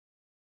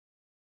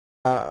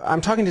I'm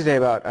talking today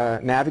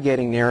about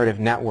navigating narrative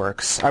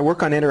networks. I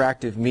work on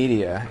interactive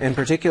media. In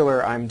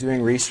particular, I'm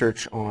doing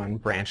research on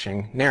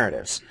branching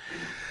narratives.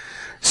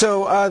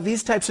 So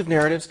these types of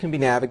narratives can be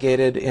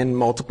navigated in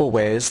multiple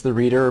ways. The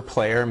reader or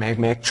player may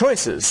make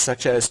choices,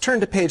 such as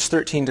turn to page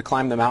 13 to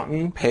climb the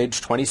mountain,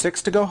 page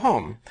 26 to go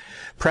home.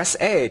 Press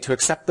A to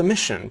accept the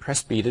mission,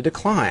 press B to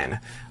decline.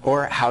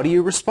 Or how do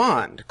you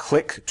respond?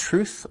 Click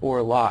truth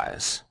or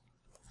lies.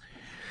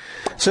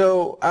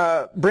 So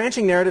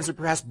branching narratives are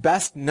perhaps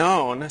best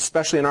known,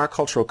 especially in our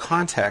cultural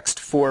context,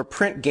 for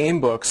print game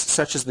books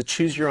such as the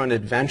Choose Your Own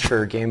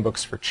Adventure game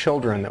books for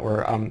children that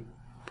were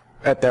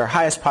at their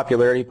highest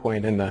popularity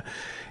point in the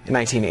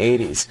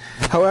 1980s.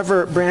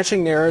 However,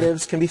 branching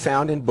narratives can be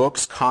found in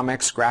books,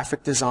 comics,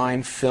 graphic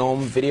design,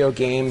 film, video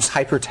games,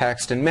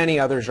 hypertext, and many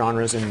other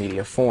genres and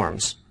media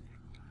forms.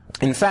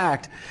 In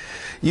fact,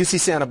 UC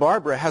Santa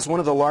Barbara has one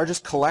of the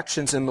largest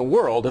collections in the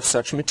world of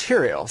such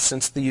material,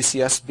 since the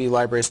UCSB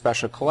Library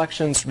Special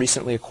Collections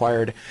recently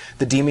acquired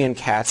the Demian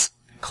Katz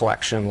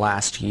collection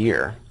last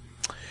year.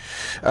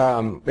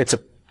 It's a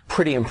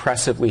pretty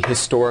impressively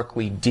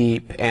historically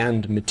deep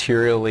and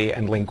materially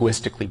and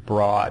linguistically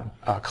broad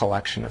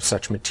collection of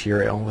such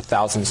material with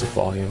thousands of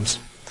volumes.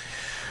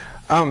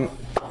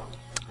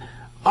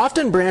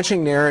 Often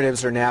branching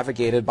narratives are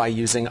navigated by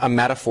using a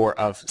metaphor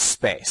of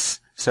space.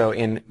 So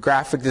in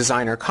graphic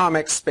design or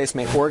comics, space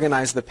may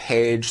organize the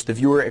page, the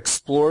viewer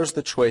explores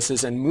the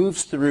choices and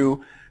moves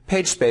through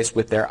page space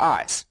with their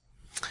eyes.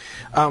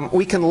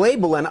 We can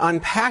label and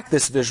unpack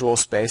this visual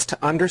space to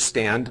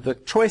understand the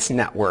choice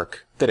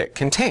network that it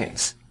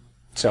contains.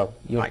 So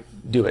you might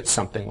do it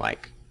something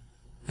like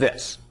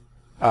this,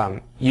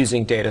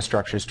 using data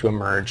structures to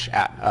emerge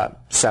at a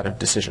set of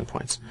decision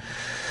points.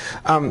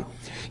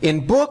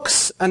 In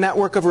books, a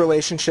network of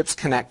relationships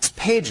connects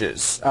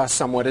pages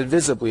somewhat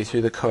invisibly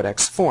through the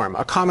codex form.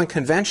 A common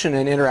convention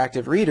in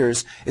interactive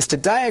readers is to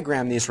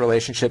diagram these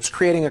relationships,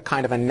 creating a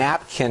kind of a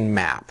napkin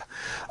map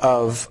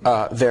of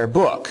their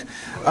book.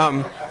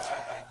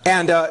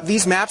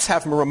 These maps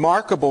have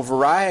remarkable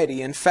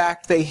variety. In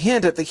fact, they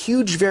hint at the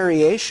huge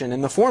variation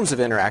in the forms of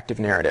interactive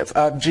narrative,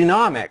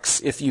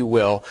 genomics, if you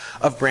will,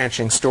 of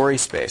branching story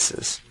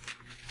spaces.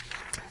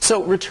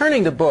 So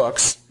returning to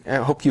books, I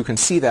hope you can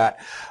see that,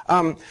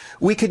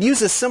 we could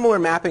use a similar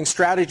mapping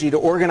strategy to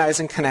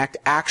organize and connect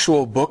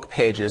actual book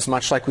pages,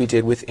 much like we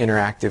did with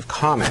interactive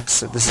comics.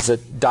 So this is a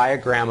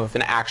diagram of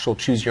an actual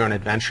Choose Your Own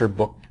Adventure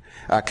book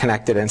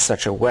connected in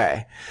such a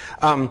way.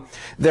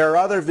 There are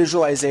other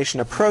visualization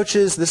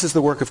approaches. This is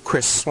the work of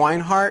Chris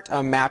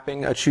Swinehart,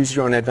 mapping a Choose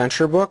Your Own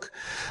Adventure book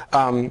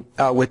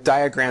with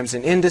diagrams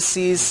and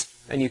indices.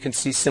 And you can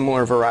see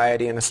similar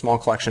variety in a small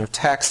collection of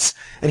texts.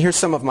 And here's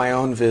some of my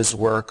own viz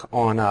work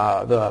on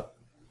the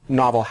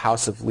novel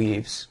House of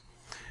Leaves,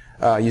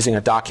 using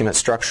a document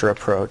structure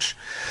approach.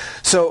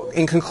 So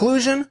in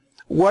conclusion,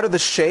 what are the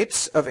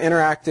shapes of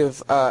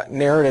interactive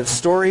narrative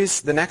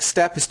stories? The next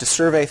step is to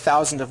survey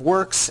thousands of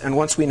works, and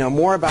once we know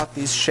more about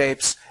these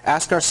shapes,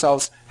 ask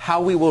ourselves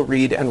how we will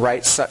read and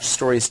write such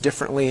stories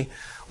differently,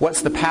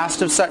 what's the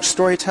past of such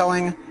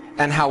storytelling,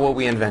 and how will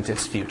we invent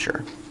its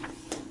future?